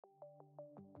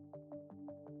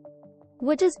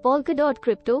What is Polkadot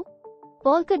crypto?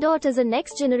 Polkadot is a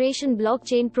next-generation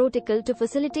blockchain protocol to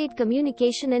facilitate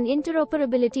communication and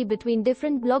interoperability between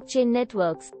different blockchain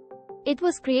networks. It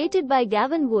was created by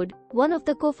Gavin Wood, one of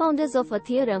the co-founders of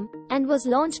Ethereum, and was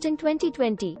launched in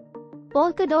 2020.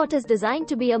 Polkadot is designed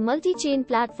to be a multi-chain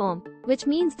platform, which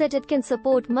means that it can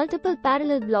support multiple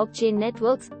parallel blockchain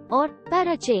networks, or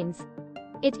parachains.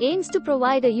 It aims to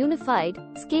provide a unified,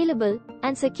 scalable,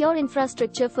 and secure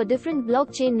infrastructure for different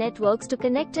blockchain networks to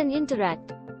connect and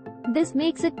interact. This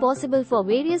makes it possible for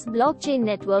various blockchain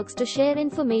networks to share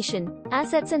information,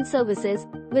 assets and services,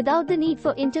 without the need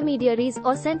for intermediaries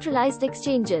or centralized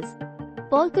exchanges.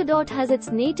 Polkadot has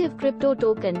its native crypto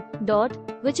token, DOT,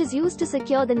 which is used to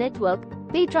secure the network,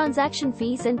 pay transaction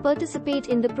fees and participate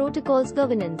in the protocol's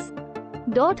governance.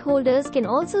 DOT holders can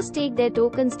also stake their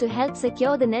tokens to help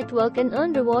secure the network and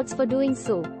earn rewards for doing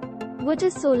so. What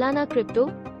is Solana crypto?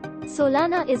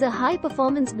 Solana is a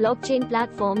high-performance blockchain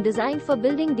platform designed for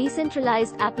building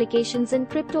decentralized applications and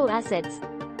crypto assets.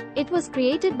 It was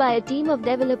created by a team of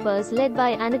developers led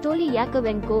by Anatoly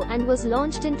Yakovenko and was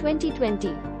launched in 2020.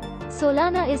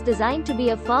 Solana is designed to be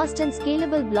a fast and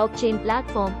scalable blockchain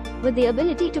platform, with the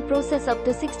ability to process up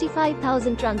to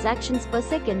 65,000 transactions per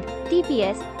second,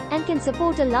 TPS, and can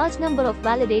support a large number of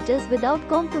validators without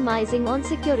compromising on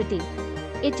security.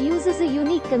 It uses a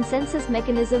unique consensus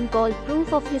mechanism called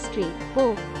Proof of History,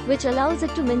 POH, which allows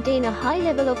it to maintain a high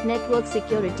level of network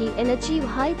security and achieve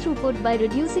high throughput by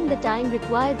reducing the time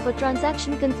required for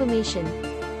transaction confirmation.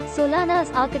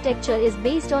 Solana's architecture is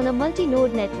based on a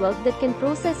multi-node network that can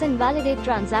process and validate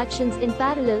transactions in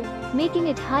parallel, making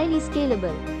it highly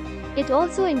scalable. It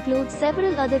also includes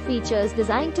several other features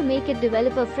designed to make it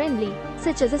developer-friendly,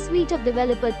 such as a suite of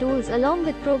developer tools along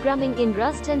with programming in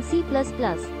Rust and C++.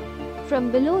 From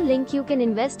below link you can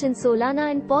invest in Solana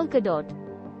and Polkadot.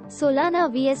 Solana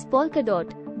vs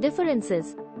Polkadot.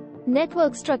 Differences.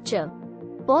 Network structure.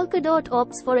 Polkadot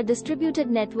opts for a distributed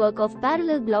network of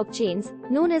parallel blockchains,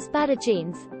 known as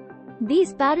parachains.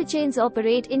 These parachains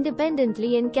operate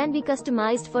independently and can be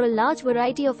customized for a large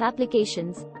variety of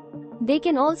applications. They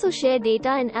can also share data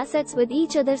and assets with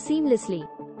each other seamlessly.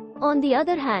 On the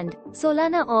other hand,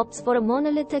 Solana opts for a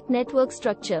monolithic network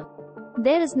structure.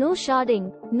 There is no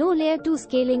sharding, no layer 2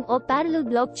 scaling or parallel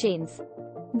blockchains.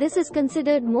 This is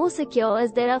considered more secure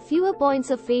as there are fewer points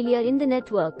of failure in the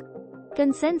network.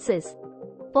 Consensus.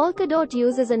 Polkadot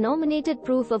uses a nominated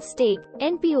proof of stake,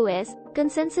 NPOS,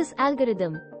 consensus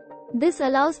algorithm. This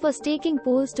allows for staking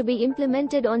pools to be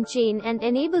implemented on-chain and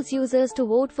enables users to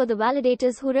vote for the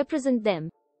validators who represent them.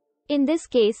 In this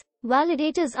case,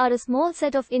 validators are a small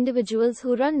set of individuals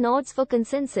who run nodes for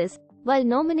consensus, while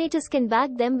nominators can back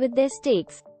them with their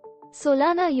stakes.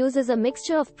 Solana uses a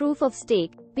mixture of proof of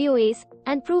stake, POS,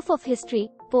 and proof of history,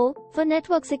 POH, for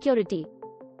network security.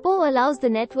 POH allows the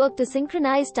network to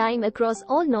synchronize time across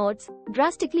all nodes,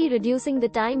 drastically reducing the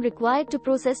time required to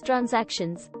process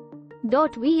transactions.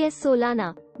 DOT vs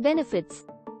Solana. Benefits.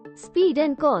 Speed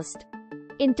and cost.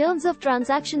 In terms of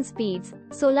transaction speeds,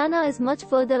 Solana is much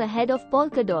further ahead of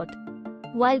Polkadot.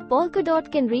 While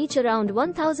Polkadot can reach around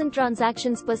 1000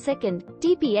 transactions per second,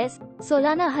 TPS,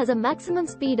 Solana has a maximum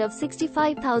speed of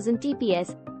 65,000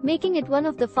 TPS, making it one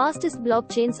of the fastest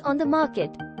blockchains on the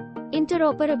market.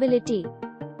 Interoperability.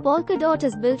 Polkadot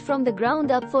is built from the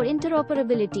ground up for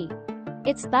interoperability.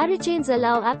 Its parachains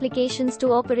allow applications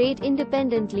to operate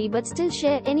independently but still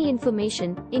share any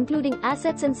information, including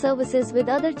assets and services with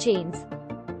other chains.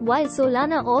 While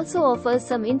Solana also offers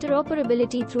some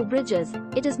interoperability through bridges,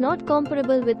 it is not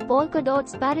comparable with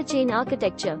Polkadot's parachain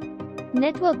architecture.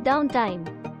 Network downtime.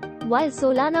 While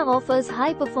Solana offers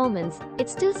high performance, it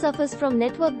still suffers from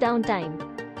network downtime.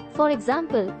 For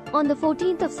example, on the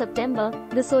 14th of September,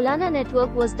 the Solana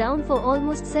network was down for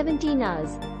almost 17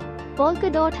 hours.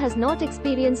 Polkadot has not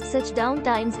experienced such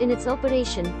downtimes in its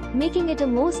operation, making it a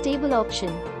more stable option.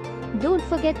 Don't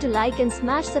forget to like and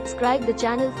smash subscribe the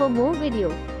channel for more video.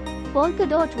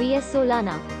 Polkadot vs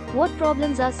Solana. What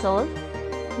problems are solved?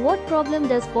 What problem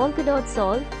does Polkadot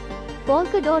solve?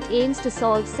 Polkadot aims to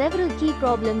solve several key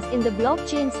problems in the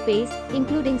blockchain space,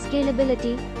 including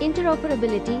scalability,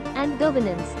 interoperability, and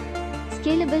governance.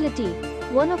 Scalability.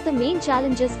 One of the main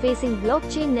challenges facing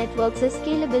blockchain networks is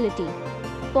scalability.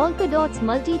 Polkadot's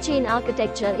multi-chain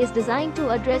architecture is designed to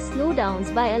address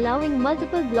slowdowns by allowing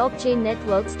multiple blockchain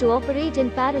networks to operate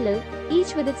in parallel,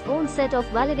 each with its own set of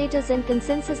validators and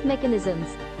consensus mechanisms.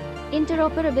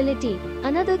 Interoperability.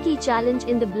 Another key challenge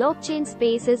in the blockchain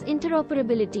space is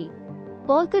interoperability.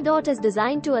 Polkadot is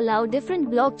designed to allow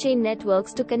different blockchain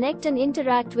networks to connect and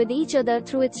interact with each other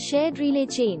through its shared relay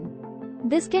chain.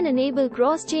 This can enable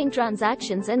cross-chain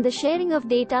transactions and the sharing of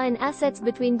data and assets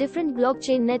between different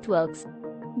blockchain networks.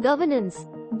 Governance.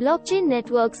 Blockchain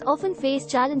networks often face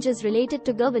challenges related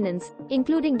to governance,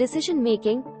 including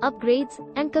decision-making, upgrades,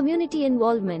 and community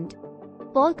involvement.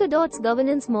 Polkadot's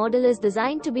governance model is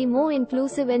designed to be more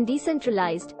inclusive and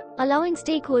decentralized, allowing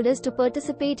stakeholders to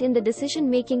participate in the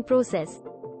decision-making process.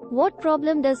 What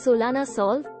problem does Solana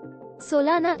solve?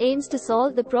 Solana aims to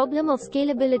solve the problem of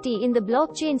scalability in the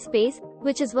blockchain space,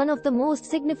 which is one of the most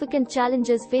significant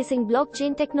challenges facing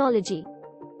blockchain technology.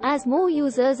 As more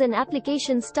users and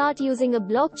applications start using a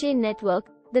blockchain network,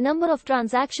 the number of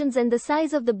transactions and the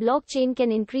size of the blockchain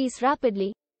can increase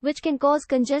rapidly, which can cause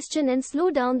congestion and slow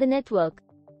down the network.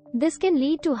 This can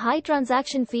lead to high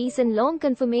transaction fees and long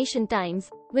confirmation times,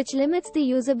 which limits the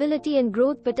usability and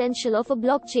growth potential of a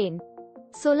blockchain.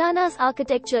 Solana's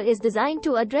architecture is designed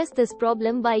to address this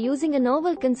problem by using a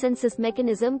novel consensus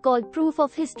mechanism called proof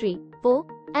of history, POH,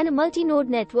 and a multi-node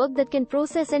network that can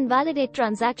process and validate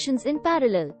transactions in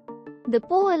parallel. The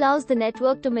POH allows the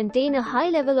network to maintain a high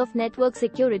level of network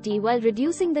security while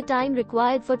reducing the time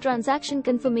required for transaction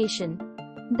confirmation.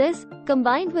 This,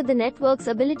 combined with the network's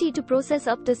ability to process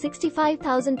up to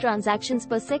 65,000 transactions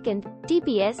per second,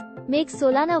 TPS, makes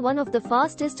Solana one of the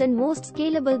fastest and most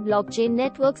scalable blockchain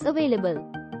networks available.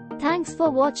 Thanks for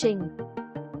watching.